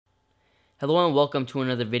Hello and welcome to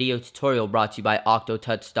another video tutorial brought to you by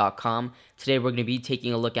octotuts.com. Today we're going to be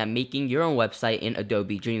taking a look at making your own website in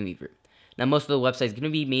Adobe Dreamweaver. Now most of the website is going to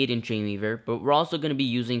be made in Dreamweaver, but we're also going to be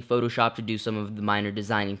using Photoshop to do some of the minor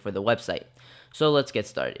designing for the website. So let's get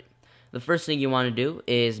started. The first thing you want to do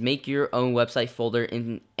is make your own website folder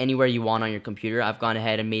in anywhere you want on your computer. I've gone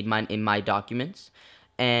ahead and made mine in my documents.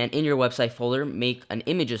 And in your website folder, make an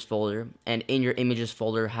images folder, and in your images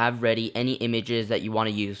folder, have ready any images that you want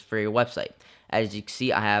to use for your website. As you can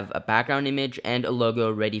see, I have a background image and a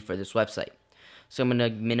logo ready for this website. So I'm going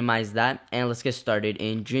to minimize that, and let's get started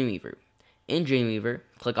in Dreamweaver. In Dreamweaver,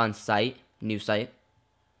 click on Site, New Site.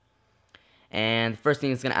 And the first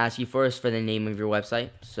thing it's going to ask you for is for the name of your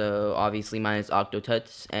website. So obviously mine is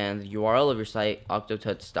octotuts, and the URL of your site,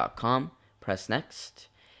 octotuts.com. Press Next.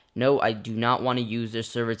 No, I do not want to use their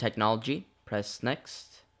server technology. Press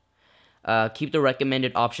Next. Keep the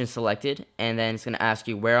recommended option selected, and then it's going to ask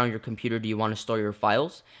you where on your computer do you want to store your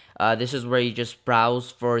files. This is where you just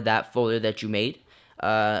browse for that folder that you made.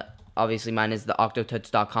 Obviously, mine is the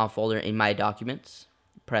octotuts.com folder in my documents.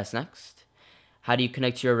 Press Next. How do you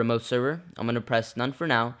connect to your remote server? I'm going to press None for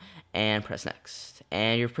now, and press Next.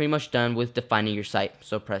 And you're pretty much done with defining your site,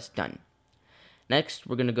 so press Done. Next,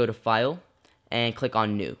 we're going to go to File, and click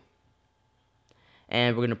on New.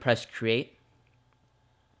 And we're going to press Create.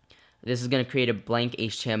 This is going to create a blank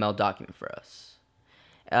HTML document for us.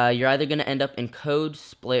 You're either going to end up in Code,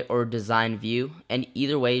 Split, or Design View. And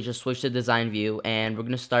either way, just switch to Design View. And we're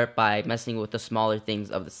going to start by messing with the smaller things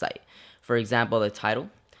of the site. For example, the title.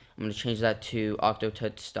 I'm going to change that to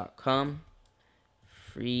octotuts.com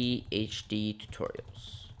Free HD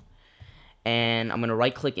Tutorials. And I'm going to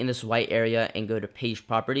right click in this white area and go to Page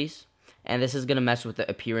Properties. And this is going to mess with the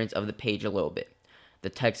appearance of the page a little bit. The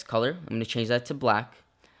text color, I'm going to change that to black.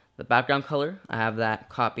 The background color, I have that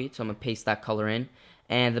copied, so I'm going to paste that color in.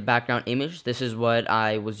 And the background image, this is what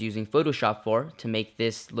I was using Photoshop for to make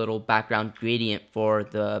this little background gradient for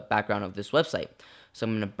the background of this website. So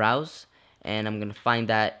I'm going to browse, and I'm going to find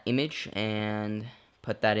that image and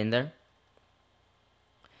put that in there.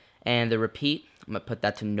 And the repeat, I'm going to put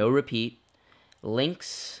that to no repeat.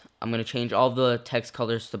 Links, I'm going to change all the text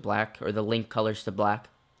colors to black, or the link colors to black.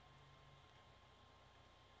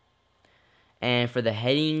 And for the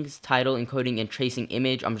headings, title, encoding, and tracing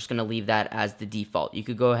image, I'm just going to leave that as the default. You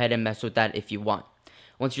could go ahead and mess with that if you want.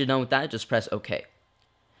 Once you're done with that, just press OK.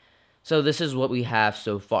 So this is what we have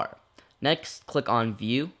so far. Next, click on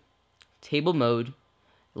View, Table Mode,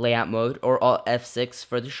 Layout Mode, or Alt F6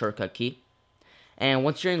 for the shortcut key. And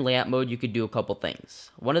once you're in layout mode, you could do a couple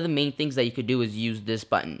things. One of the main things that you could do is use this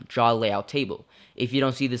button, Draw Layout Table. If you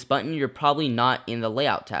don't see this button, you're probably not in the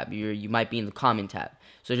Layout tab. You might be in the Common tab.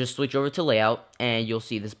 So just switch over to Layout, and you'll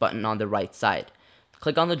see this button on the right side.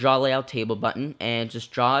 Click on the Draw Layout Table button, and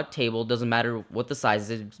just draw a table. Doesn't matter what the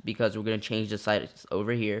size is, because we're going to change the size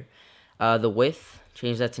over here. The width,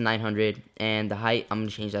 change that to 900, and the height, I'm going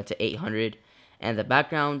to change that to 800. And the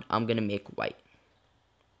background, I'm going to make white.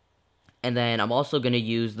 And then I'm also going to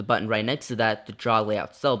use the button right next to that, the Draw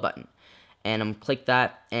Layout Cell button. And I'm going to click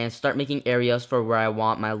that and start making areas for where I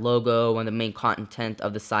want my logo and the main content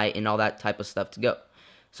of the site and all that type of stuff to go.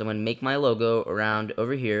 So I'm going to make my logo around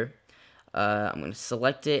over here. I'm going to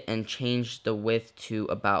select it and change the width to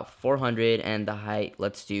about 400 and the height,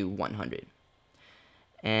 let's do 100.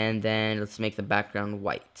 And then let's make the background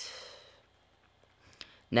white.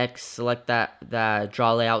 Next, select that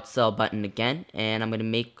Draw Layout Cell button again, and I'm going to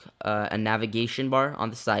make a navigation bar on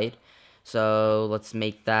the side. So let's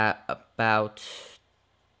make that about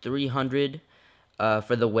 300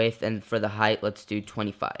 for the width, and for the height, let's do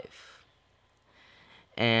 25.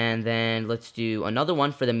 And then let's do another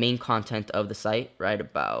one for the main content of the site, right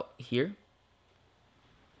about here.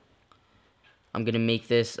 I'm going to make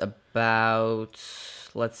this about,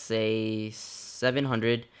 let's say,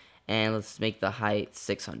 700. And let's make the height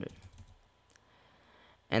 600.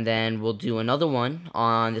 And then we'll do another one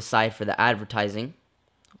on the side for the advertising.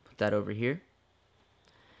 Put that over here.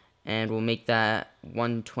 And we'll make that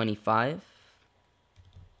 125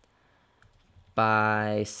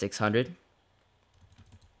 by 600.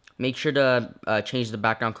 Make sure to change the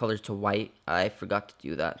background colors to white. I forgot to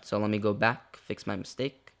do that. So let me go back, fix my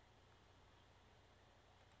mistake.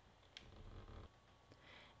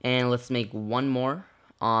 And let's make one more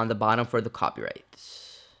on the bottom for the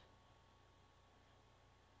copyrights.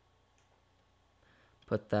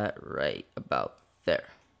 Put that right about there.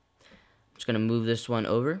 I'm just going to move this one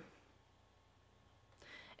over.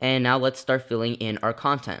 And now let's start filling in our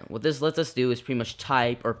content. What this lets us do is pretty much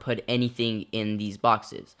type or put anything in these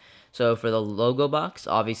boxes. So for the logo box,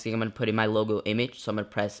 obviously I'm going to put in my logo image. So I'm going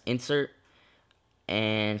to press Insert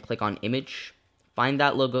and click on image. Find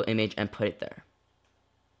that logo image and put it there.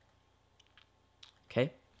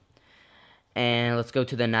 Okay. And let's go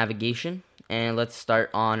to the navigation. And let's start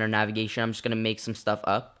on our navigation. I'm just going to make some stuff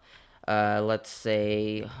up. Let's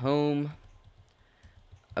say home,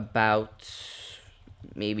 about,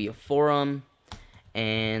 maybe a forum,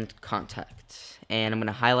 and contact. And I'm going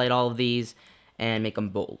to highlight all of these and make them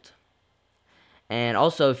bold. And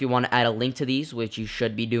also, if you want to add a link to these, which you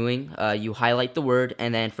should be doing, you highlight the word,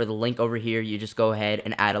 and then for the link over here, you just go ahead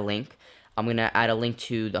and add a link. I'm going to add a link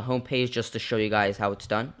to the homepage just to show you guys how it's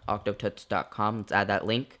done, octotuts.com. Let's add that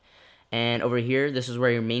link. And over here, this is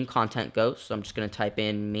where your main content goes. So I'm just going to type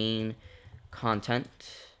in main content.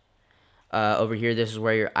 Over here, this is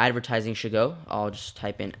where your advertising should go. I'll just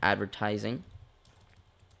type in advertising.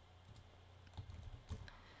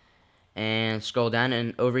 And scroll down,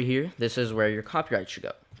 and over here, this is where your copyright should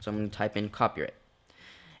go. So I'm going to type in copyright.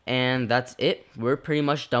 And that's it. We're pretty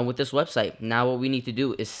much done with this website. Now what we need to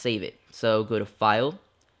do is save it. So go to File,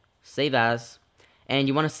 Save As, and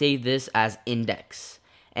you want to save this as index.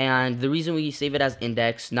 And the reason we save it as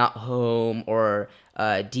index, not home or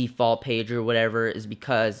default page or whatever, is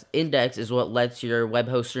because index is what lets your web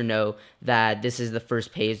hoster know that this is the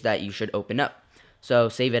first page that you should open up. So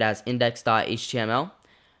save it as index.html,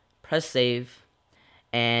 press save,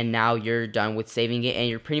 and now you're done with saving it, and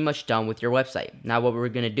you're pretty much done with your website. Now what we're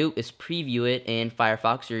going to do is preview it in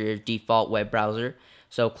Firefox or your default web browser.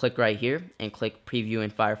 So click right here and click preview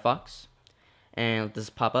in Firefox, and let this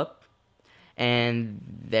pop up. And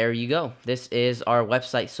there you go. This is our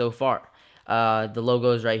website so far. The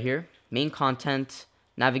logo is right here, main content,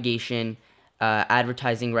 navigation,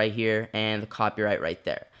 advertising right here, and the copyright right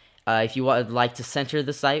there. If you would like to center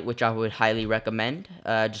the site, which I would highly recommend,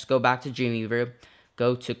 just go back to Dreamweaver,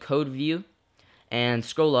 go to Code View, and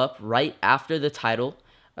scroll up right after the title.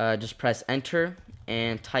 Just press enter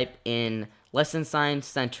and type in lesson sign,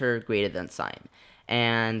 center, greater than sign.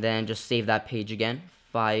 And then just save that page again.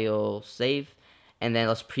 File, save, and then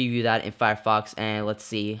let's preview that in Firefox, and let's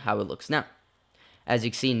see how it looks now. As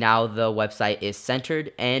you can see, now the website is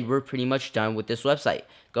centered, and we're pretty much done with this website.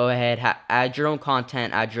 Go ahead, add your own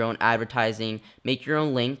content, add your own advertising, make your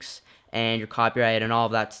own links, and your copyright and all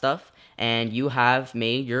of that stuff, and you have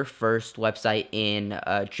made your first website in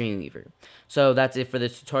Dreamweaver. So that's it for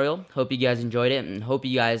this tutorial. Hope you guys enjoyed it, and hope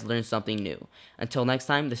you guys learned something new. Until next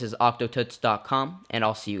time, this is octotuts.com, and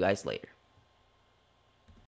I'll see you guys later.